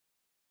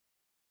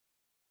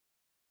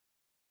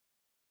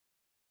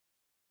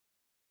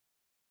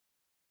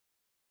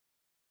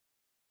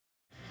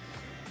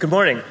Good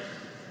morning.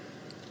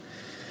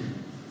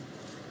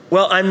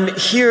 Well, I'm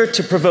here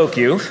to provoke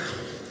you,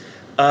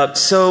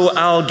 so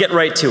I'll get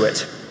right to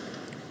it.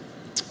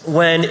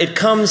 When it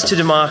comes to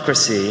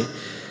democracy,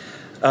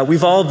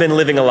 we've all been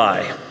living a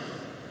lie.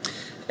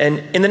 And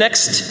in the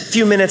next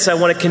few minutes, I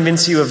want to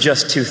convince you of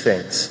just two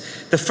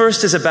things. The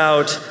first is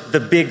about the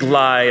big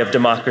lie of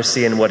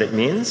democracy and what it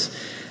means.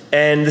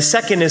 And the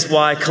second is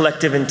why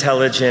collective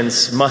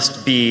intelligence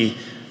must be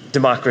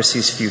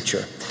democracy's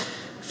future.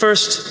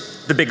 First,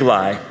 the big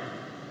lie.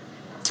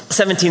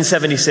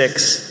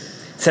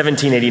 1776,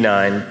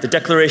 1789, the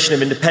Declaration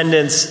of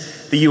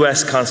Independence, the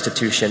US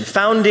Constitution,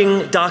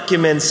 founding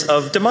documents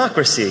of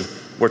democracy,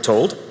 we're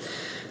told.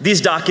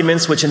 These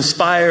documents, which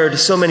inspired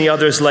so many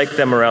others like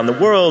them around the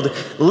world,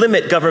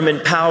 limit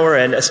government power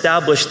and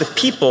establish the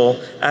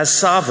people as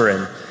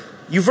sovereign.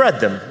 You've read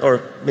them,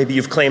 or maybe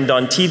you've claimed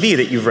on TV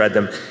that you've read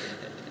them.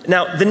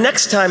 Now, the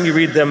next time you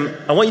read them,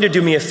 I want you to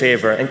do me a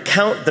favor and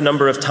count the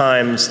number of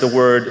times the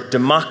word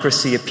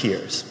democracy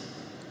appears.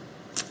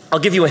 I'll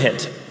give you a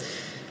hint.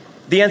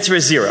 The answer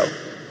is 0.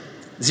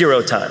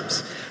 0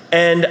 times.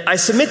 And I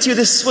submit to you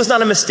this was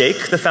not a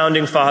mistake. The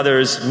Founding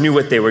Fathers knew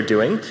what they were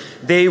doing.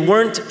 They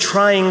weren't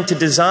trying to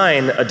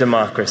design a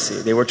democracy.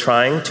 They were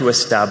trying to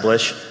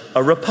establish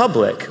a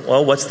republic.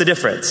 Well, what's the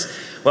difference?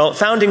 Well,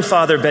 Founding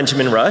Father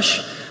Benjamin Rush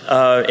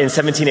in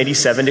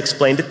 1787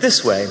 explained it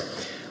this way.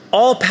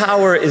 All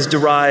power is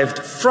derived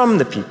from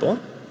the people,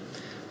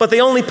 but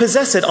they only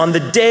possess it on the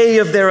day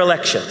of their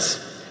elections.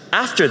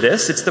 After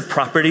this, it's the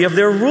property of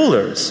their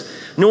rulers,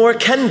 nor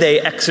can they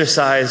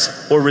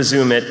exercise or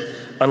resume it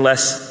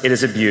unless it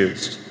is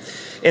abused.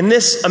 In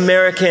this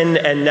American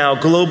and now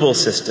global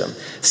system,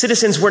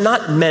 citizens were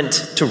not meant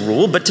to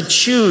rule, but to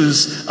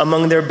choose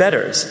among their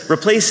betters,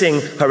 replacing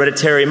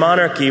hereditary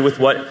monarchy with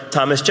what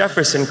Thomas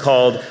Jefferson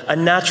called a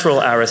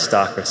natural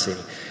aristocracy.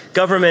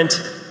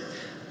 Government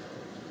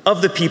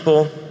of the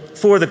people,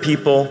 for the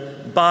people,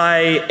 by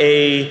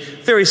a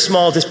very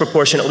small,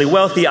 disproportionately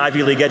wealthy,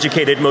 Ivy League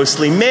educated,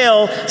 mostly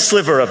male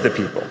sliver of the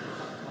people.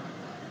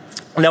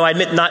 Now, I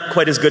admit not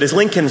quite as good as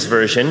Lincoln's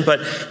version, but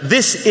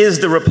this is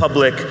the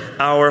republic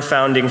our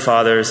founding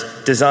fathers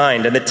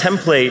designed and the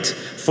template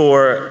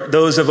for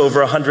those of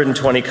over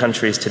 120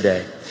 countries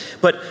today.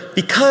 But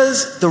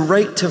because the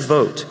right to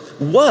vote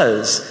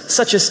was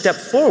such a step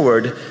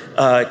forward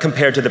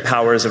compared to the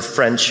powers of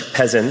French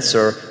peasants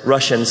or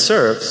Russian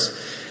serfs,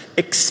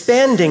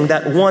 expanding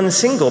that one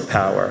single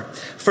power,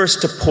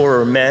 first to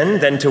poorer men,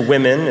 then to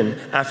women and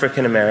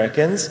African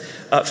Americans,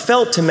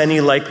 felt to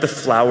many like the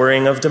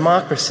flowering of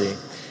democracy.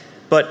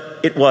 But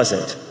it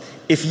wasn't.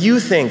 If you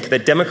think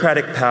that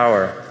democratic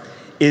power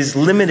is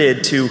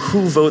limited to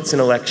who votes in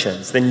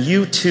elections, then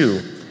you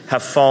too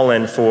have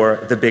fallen for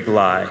the big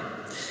lie.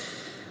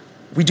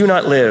 We do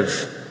not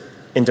live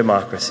in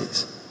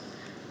democracies.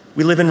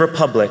 We live in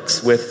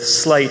republics with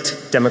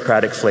slight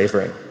democratic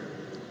flavoring.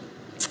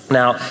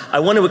 Now, I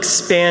want to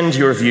expand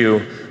your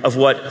view of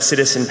what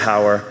citizen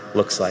power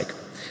looks like.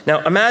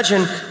 Now,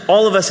 imagine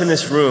all of us in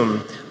this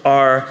room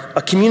are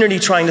a community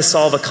trying to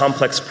solve a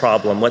complex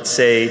problem, let's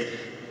say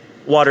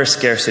water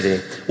scarcity.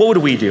 What would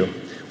we do?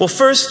 Well,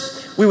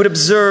 first, we would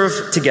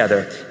observe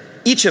together.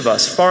 Each of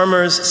us,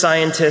 farmers,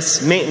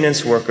 scientists,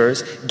 maintenance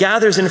workers,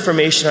 gathers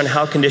information on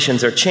how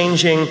conditions are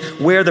changing,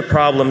 where the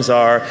problems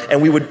are,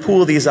 and we would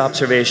pool these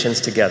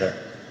observations together.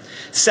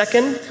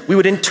 Second, we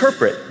would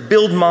interpret,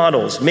 build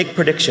models, make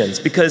predictions,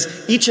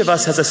 because each of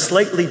us has a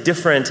slightly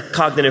different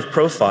cognitive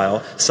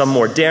profile, some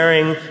more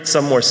daring,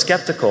 some more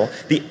skeptical.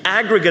 The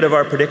aggregate of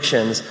our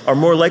predictions are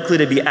more likely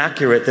to be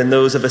accurate than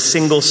those of a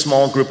single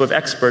small group of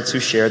experts who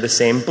share the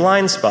same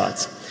blind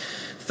spots.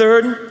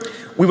 Third,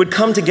 we would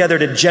come together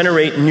to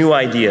generate new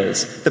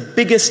ideas. The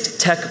biggest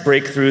tech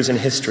breakthroughs in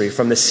history,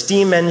 from the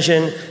steam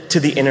engine to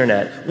the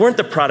internet, weren't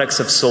the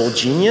products of sole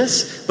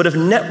genius, but of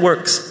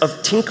networks of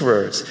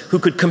tinkerers who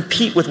could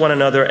compete with one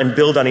another and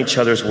build on each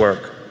other's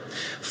work.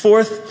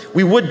 Fourth,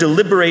 we would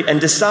deliberate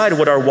and decide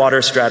what our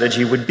water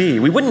strategy would be.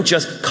 We wouldn't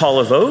just call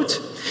a vote.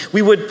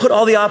 We would put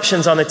all the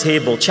options on the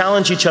table,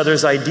 challenge each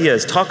other's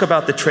ideas, talk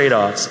about the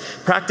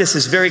trade-offs. Practice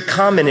is very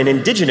common in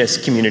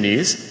indigenous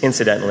communities,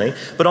 incidentally,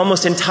 but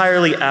almost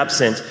entirely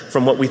absent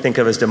from what we think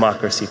of as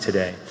democracy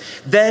today.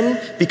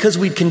 Then, because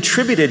we'd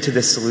contributed to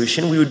this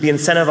solution, we would be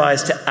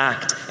incentivized to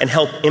act and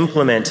help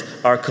implement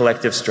our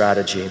collective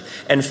strategy.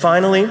 And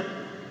finally,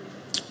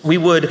 we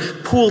would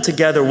pool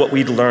together what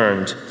we'd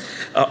learned,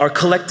 our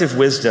collective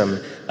wisdom,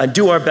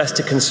 do our best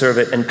to conserve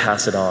it and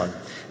pass it on.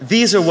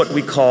 These are what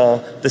we call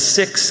the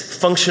 6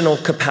 functional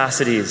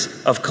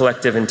capacities of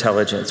collective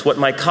intelligence, what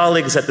my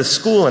colleagues at the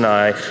school and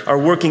I are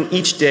working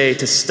each day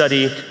to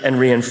study and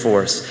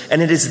reinforce.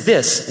 And it is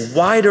this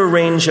wider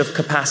range of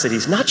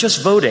capacities, not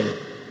just voting,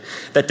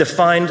 that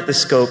defined the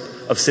scope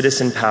of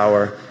citizen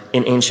power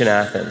in ancient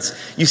Athens.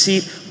 You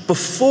see,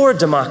 before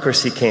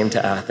democracy came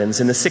to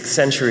Athens in the 6th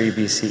century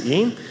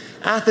BCE,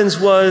 Athens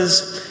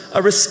was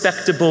a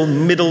respectable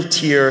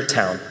middle-tier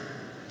town.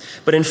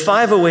 But in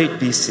 508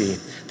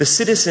 BC, the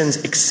citizens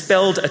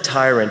expelled a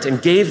tyrant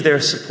and gave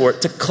their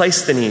support to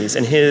Cleisthenes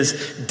and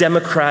his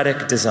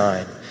democratic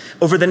design.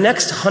 Over the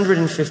next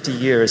 150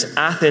 years,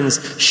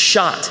 Athens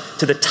shot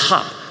to the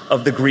top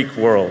of the Greek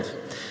world.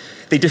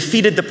 They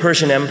defeated the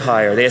Persian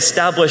Empire. They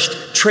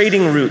established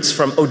trading routes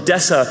from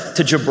Odessa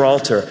to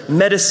Gibraltar,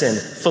 medicine,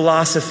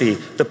 philosophy,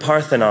 the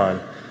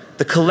Parthenon.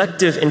 The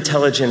collective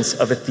intelligence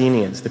of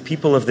Athenians, the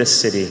people of this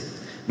city,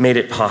 made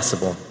it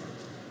possible.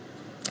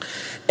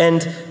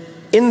 And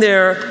in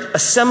their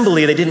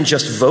assembly, they didn't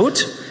just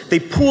vote. They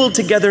pooled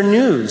together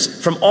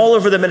news from all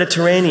over the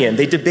Mediterranean.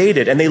 They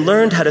debated, and they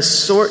learned how to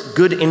sort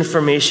good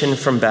information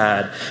from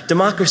bad.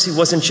 Democracy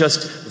wasn't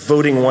just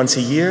voting once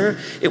a year.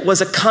 It was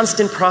a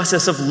constant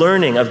process of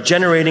learning, of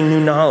generating new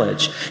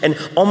knowledge. And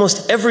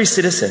almost every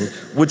citizen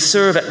would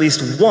serve at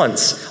least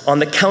once on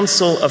the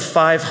Council of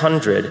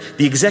 500,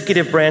 the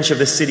executive branch of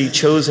the city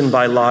chosen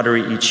by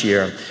lottery each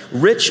year.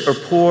 Rich or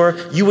poor,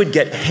 you would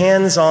get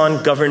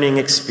hands-on governing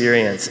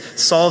experience,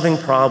 solving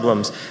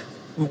problems,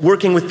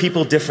 working with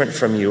people different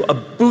from you, a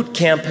boot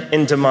camp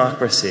in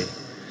democracy.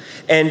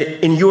 And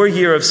in your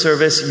year of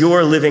service,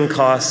 your living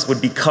costs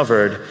would be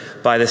covered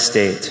by the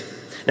state.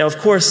 Now, of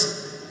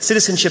course,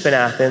 citizenship in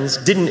Athens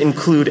didn't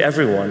include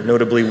everyone,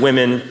 notably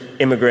women,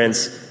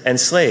 immigrants, and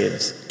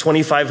slaves.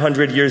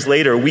 2,500 years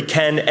later, we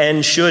can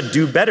and should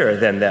do better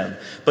than them.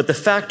 But the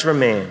fact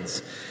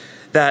remains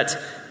that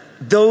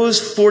those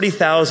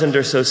 40,000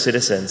 or so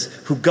citizens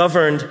who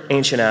governed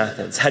ancient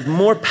Athens had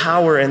more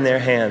power in their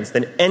hands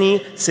than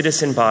any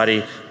citizen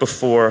body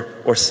before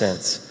or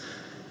since.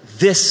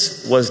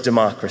 This was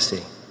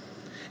democracy.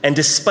 And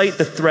despite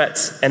the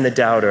threats and the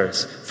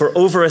doubters, for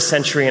over a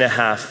century and a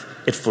half,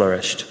 it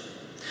flourished.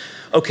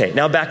 Okay,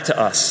 now back to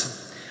us.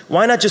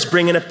 Why not just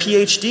bring in a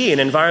PhD in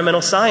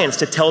environmental science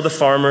to tell the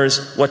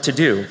farmers what to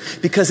do?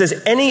 Because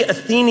as any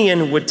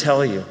Athenian would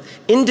tell you,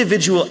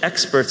 individual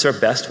experts are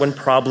best when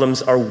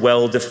problems are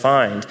well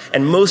defined.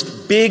 And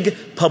most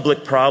big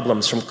public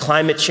problems, from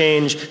climate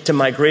change to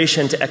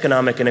migration to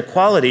economic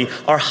inequality,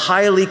 are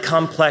highly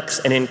complex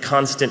and in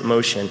constant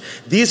motion.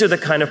 These are the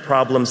kind of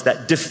problems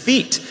that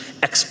defeat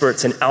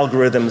experts and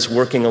algorithms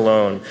working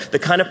alone. The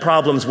kind of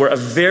problems where a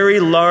very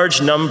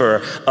large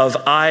number of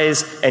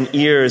eyes and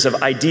ears,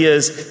 of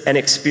ideas and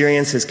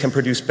experiences can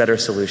produce better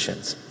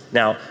solutions.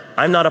 Now,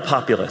 I'm not a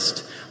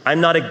populist. I'm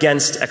not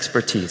against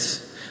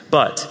expertise.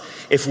 But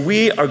if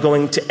we are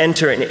going to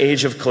enter an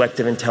age of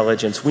collective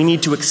intelligence, we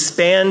need to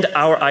expand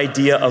our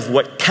idea of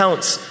what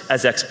counts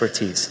as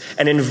expertise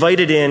and invite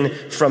it in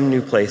from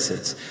new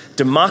places.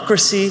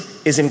 Democracy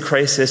is in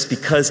crisis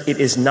because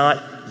it is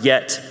not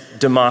yet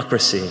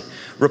democracy.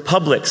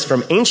 Republics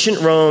from ancient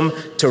Rome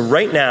to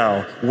right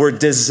now were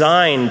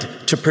designed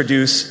to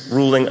produce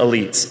ruling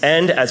elites.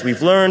 And as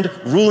we've learned,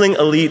 ruling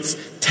elites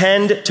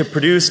tend to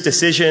produce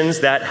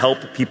decisions that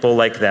help people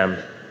like them.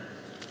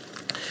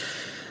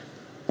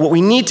 What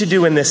we need to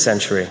do in this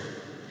century,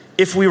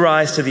 if we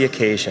rise to the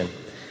occasion,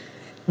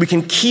 we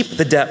can keep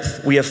the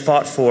depth we have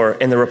fought for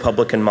in the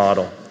Republican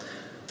model.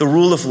 The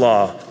rule of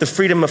law, the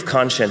freedom of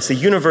conscience, the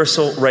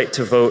universal right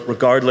to vote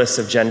regardless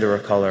of gender or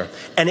color,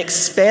 and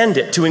expand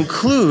it to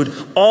include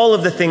all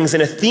of the things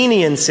an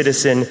Athenian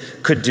citizen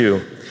could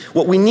do.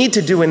 What we need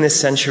to do in this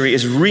century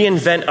is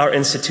reinvent our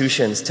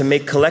institutions to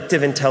make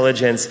collective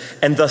intelligence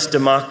and thus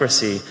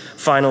democracy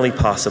finally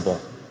possible.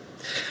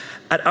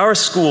 At our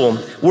school,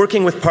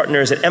 working with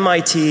partners at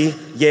MIT,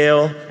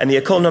 Yale, and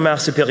the École Normale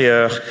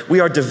Supérieure,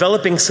 we are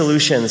developing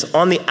solutions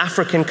on the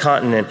African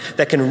continent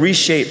that can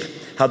reshape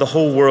how the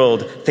whole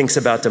world thinks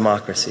about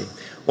democracy.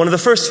 One of the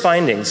first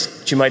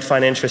findings, which you might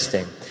find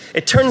interesting,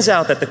 it turns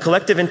out that the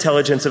collective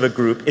intelligence of a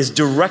group is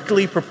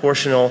directly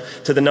proportional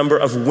to the number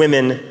of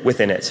women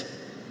within it.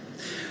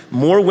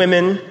 More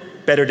women,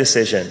 better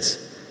decisions.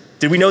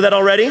 Did we know that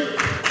already?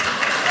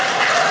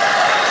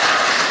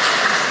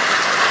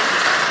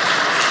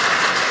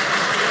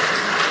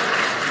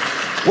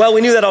 Well,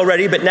 we knew that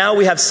already, but now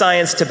we have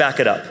science to back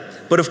it up.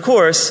 But of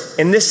course,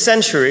 in this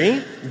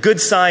century, good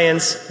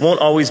science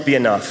won't always be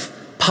enough.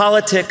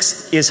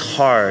 Politics is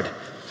hard.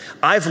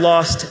 I've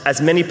lost as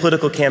many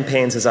political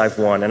campaigns as I've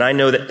won, and I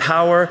know that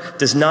power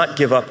does not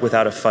give up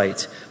without a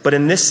fight. But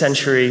in this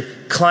century,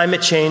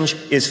 climate change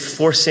is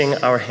forcing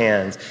our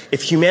hand.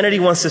 If humanity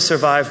wants to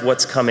survive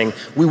what's coming,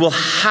 we will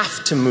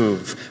have to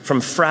move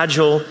from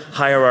fragile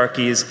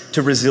hierarchies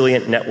to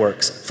resilient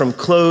networks, from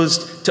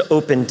closed to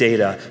open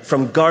data,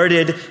 from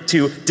guarded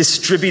to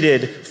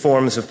distributed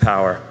forms of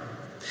power.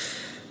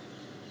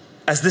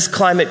 As this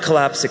climate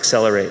collapse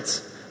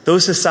accelerates,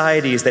 those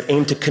societies that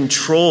aim to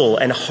control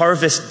and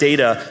harvest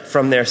data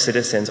from their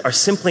citizens are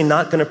simply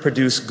not going to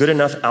produce good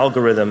enough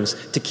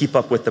algorithms to keep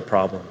up with the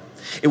problem.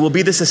 It will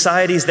be the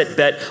societies that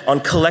bet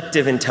on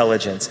collective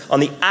intelligence, on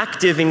the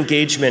active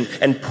engagement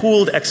and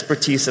pooled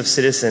expertise of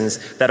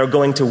citizens that are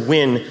going to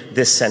win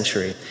this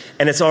century.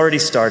 And it's already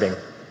starting.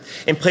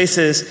 In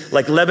places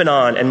like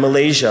Lebanon and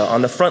Malaysia,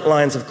 on the front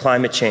lines of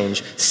climate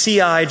change,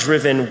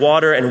 CI-driven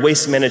water and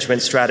waste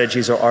management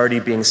strategies are already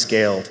being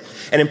scaled.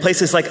 And in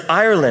places like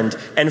Ireland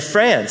and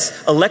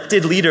France,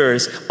 elected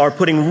leaders are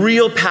putting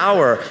real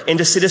power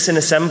into citizen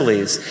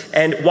assemblies.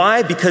 And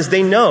why? Because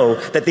they know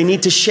that they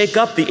need to shake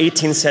up the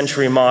 18th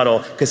century model,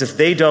 because if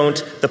they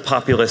don't, the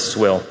populists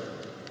will.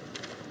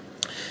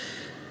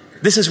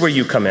 This is where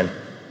you come in.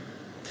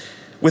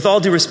 With all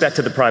due respect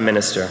to the Prime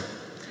Minister,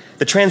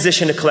 the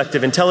transition to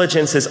collective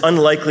intelligence is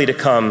unlikely to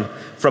come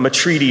from a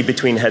treaty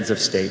between heads of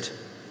state.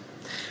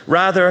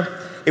 Rather,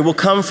 it will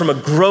come from a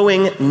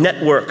growing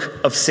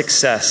network of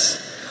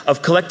success,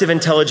 of collective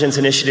intelligence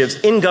initiatives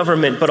in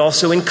government, but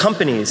also in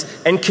companies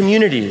and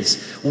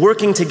communities,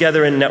 working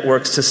together in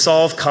networks to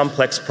solve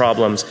complex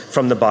problems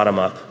from the bottom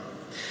up.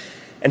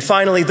 And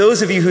finally,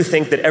 those of you who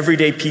think that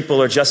everyday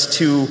people are just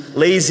too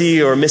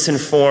lazy or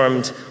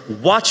misinformed,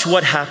 watch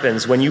what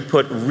happens when you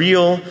put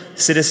real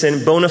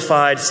citizen, bona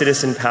fide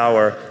citizen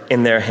power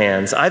in their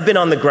hands. I've been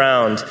on the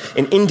ground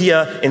in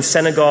India, in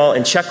Senegal,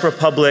 in Czech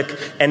Republic,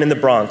 and in the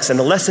Bronx, and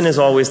the lesson is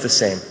always the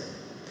same.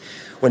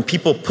 When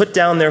people put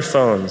down their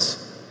phones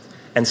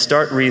and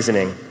start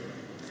reasoning,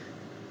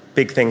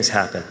 big things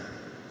happen.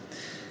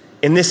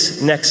 In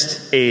this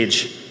next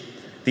age,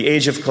 the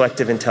age of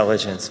collective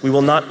intelligence, we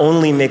will not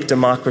only make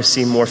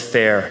democracy more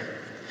fair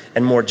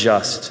and more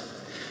just,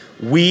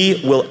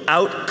 we will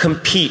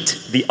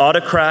outcompete the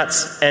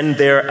autocrats and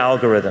their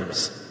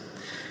algorithms.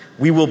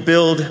 We will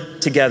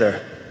build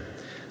together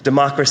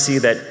democracy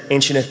that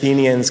ancient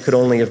Athenians could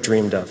only have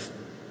dreamed of,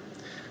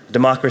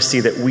 democracy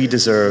that we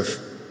deserve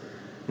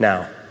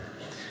now.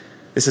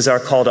 This is our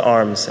call to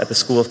arms at the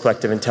School of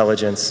Collective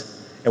Intelligence,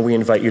 and we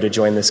invite you to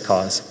join this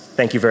cause.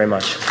 Thank you very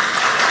much.